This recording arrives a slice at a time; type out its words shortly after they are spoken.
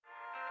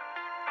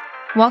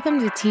Welcome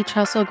to Teach,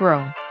 Hustle,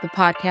 Grow, the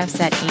podcast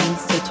that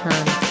aims to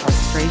turn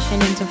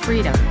frustration into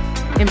freedom,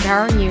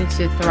 empowering you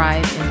to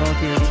thrive in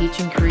both your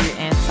teaching career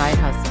and side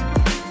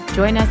hustle.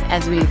 Join us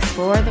as we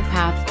explore the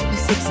path to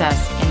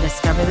success and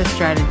discover the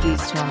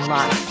strategies to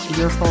unlock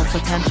your full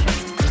potential.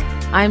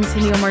 I'm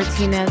Tennille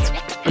Martinez,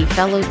 a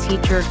fellow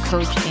teacher,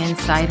 coach, and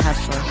side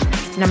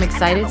hustler, and I'm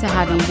excited to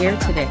have you here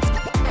today.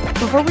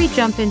 Before we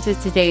jump into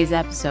today's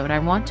episode, I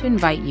want to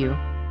invite you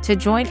to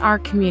join our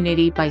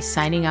community by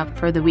signing up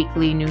for the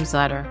weekly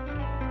newsletter.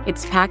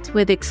 It's packed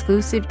with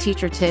exclusive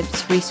teacher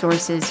tips,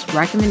 resources,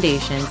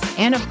 recommendations,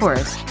 and of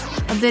course,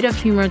 a bit of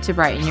humor to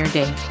brighten your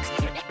day.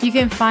 You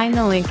can find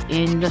the link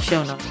in the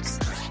show notes.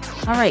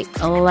 All right,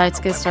 let's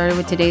get started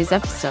with today's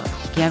episode.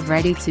 Get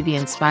ready to be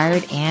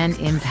inspired and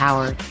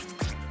empowered.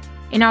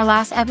 In our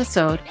last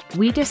episode,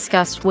 we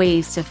discussed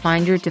ways to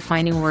find your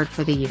defining word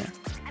for the year.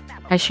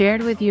 I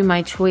shared with you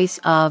my choice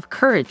of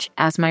courage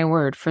as my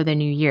word for the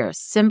new year,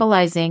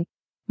 symbolizing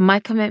my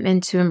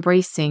commitment to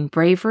embracing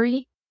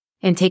bravery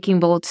and taking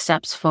bold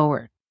steps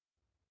forward.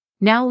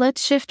 Now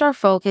let's shift our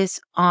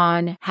focus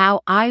on how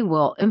I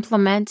will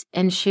implement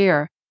and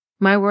share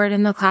my word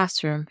in the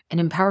classroom and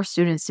empower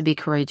students to be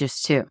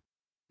courageous too.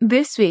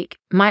 This week,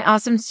 my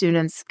awesome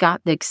students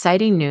got the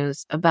exciting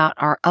news about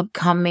our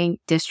upcoming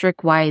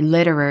district-wide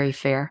literary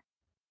fair.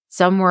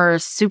 Some were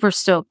super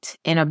stoked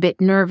and a bit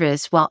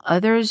nervous, while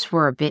others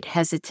were a bit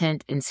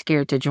hesitant and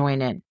scared to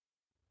join in.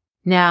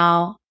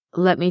 Now,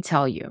 let me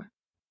tell you,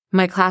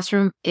 my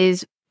classroom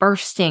is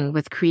bursting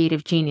with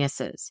creative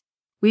geniuses.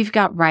 We've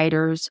got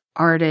writers,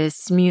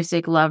 artists,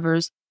 music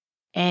lovers,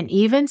 and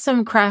even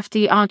some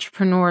crafty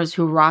entrepreneurs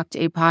who rocked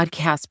a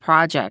podcast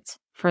project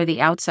for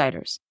The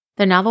Outsiders,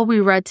 the novel we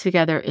read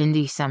together in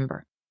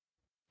December.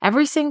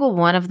 Every single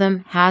one of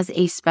them has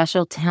a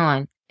special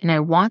talent, and I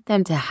want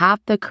them to have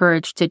the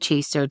courage to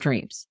chase their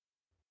dreams.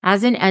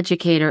 As an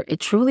educator,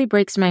 it truly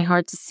breaks my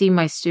heart to see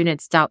my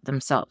students doubt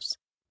themselves.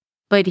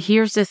 But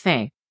here's the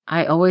thing.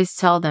 I always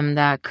tell them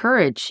that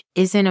courage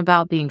isn't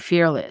about being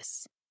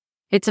fearless.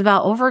 It's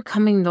about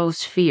overcoming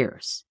those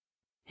fears.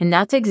 And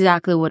that's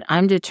exactly what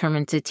I'm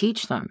determined to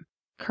teach them.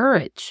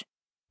 Courage.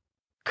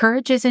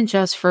 Courage isn't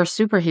just for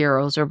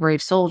superheroes or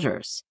brave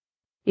soldiers.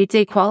 It's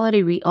a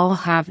quality we all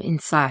have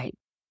inside.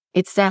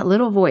 It's that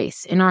little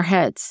voice in our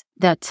heads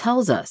that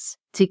tells us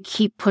to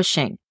keep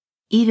pushing,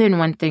 even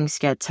when things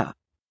get tough.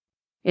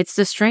 It's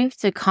the strength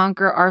to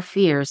conquer our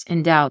fears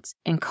and doubts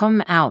and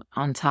come out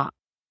on top.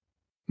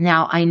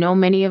 Now, I know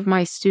many of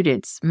my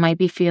students might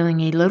be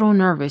feeling a little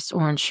nervous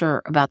or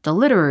unsure about the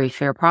literary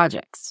fair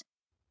projects.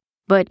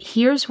 But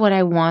here's what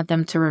I want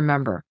them to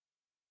remember.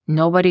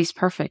 Nobody's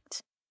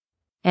perfect.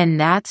 And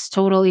that's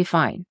totally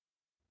fine.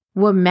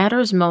 What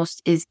matters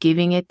most is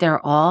giving it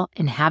their all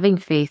and having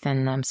faith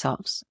in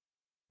themselves.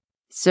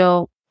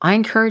 So I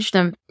encourage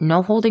them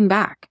no holding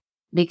back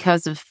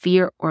because of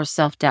fear or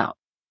self-doubt.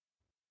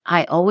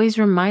 I always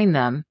remind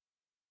them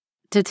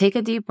to take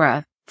a deep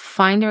breath,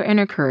 find their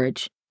inner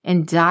courage,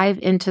 and dive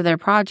into their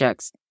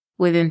projects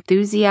with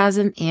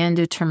enthusiasm and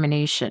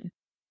determination.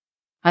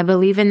 I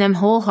believe in them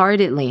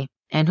wholeheartedly,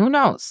 and who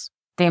knows,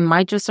 they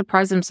might just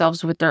surprise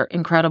themselves with their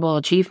incredible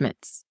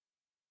achievements.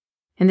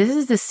 And this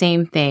is the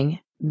same thing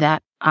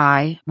that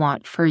I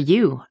want for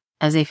you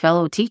as a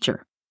fellow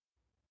teacher.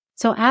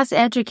 So as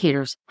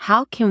educators,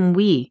 how can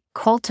we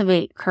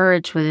cultivate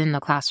courage within the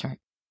classroom?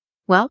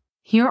 Well,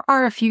 here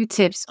are a few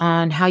tips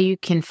on how you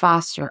can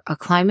foster a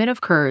climate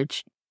of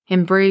courage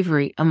and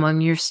bravery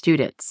among your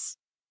students.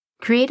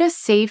 Create a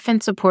safe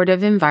and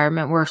supportive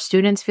environment where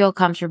students feel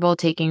comfortable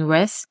taking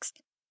risks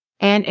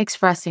and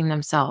expressing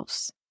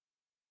themselves.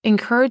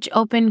 Encourage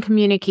open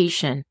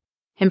communication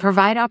and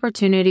provide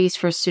opportunities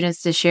for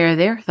students to share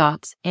their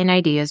thoughts and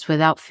ideas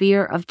without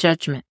fear of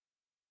judgment.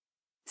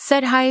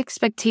 Set high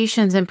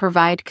expectations and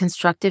provide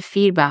constructive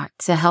feedback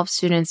to help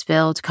students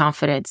build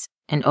confidence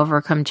and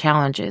overcome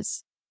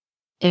challenges.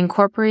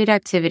 Incorporate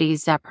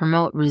activities that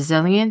promote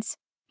resilience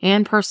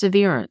and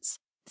perseverance,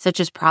 such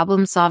as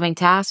problem-solving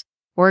tasks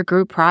or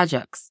group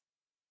projects.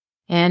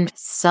 And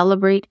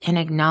celebrate and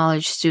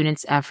acknowledge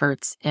students'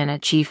 efforts and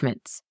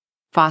achievements,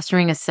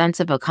 fostering a sense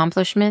of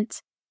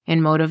accomplishment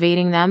and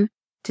motivating them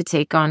to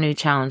take on new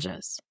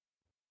challenges.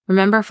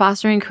 Remember,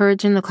 fostering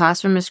courage in the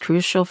classroom is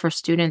crucial for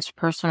students'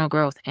 personal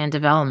growth and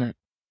development.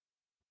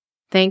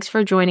 Thanks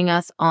for joining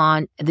us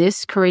on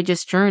this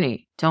courageous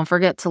journey. Don't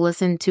forget to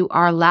listen to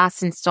our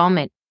last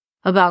installment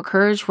about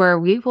courage, where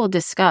we will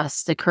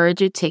discuss the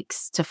courage it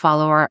takes to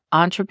follow our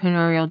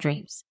entrepreneurial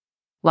dreams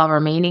while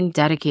remaining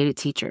dedicated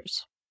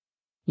teachers.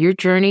 Your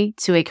journey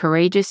to a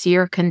courageous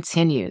year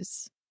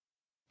continues.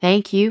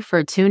 Thank you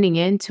for tuning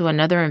in to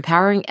another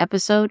empowering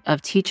episode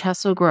of Teach,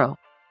 Hustle, Grow.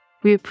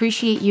 We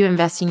appreciate you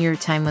investing your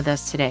time with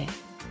us today.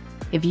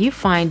 If you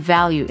find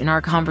value in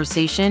our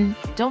conversation,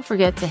 don't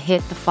forget to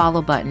hit the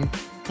follow button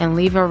and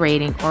leave a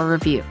rating or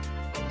review.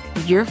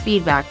 Your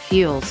feedback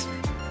fuels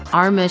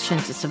our mission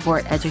to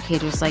support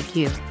educators like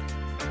you.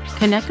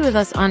 Connect with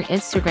us on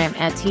Instagram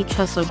at Teach,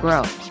 Hustle,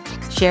 Grow.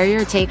 Share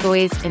your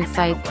takeaways,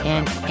 insights,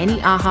 and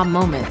any aha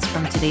moments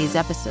from today's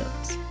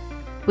episodes.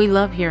 We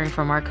love hearing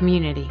from our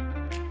community.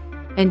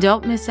 And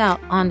don't miss out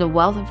on the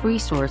wealth of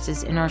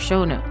resources in our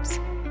show notes.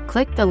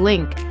 Click the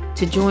link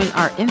to join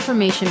our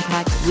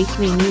information-packed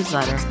weekly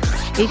newsletter.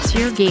 It's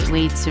your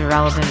gateway to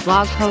relevant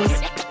blog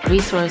posts,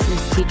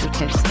 resources, teacher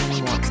tips,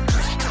 and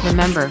more.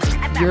 Remember,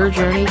 your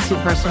journey to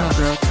personal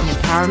growth and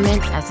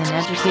empowerment as an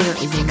educator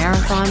is a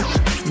marathon,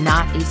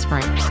 not a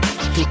sprint.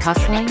 Keep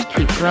hustling,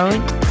 keep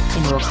growing,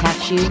 and we'll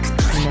catch you in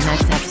the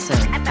next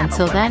episode.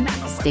 Until then,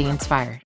 stay inspired.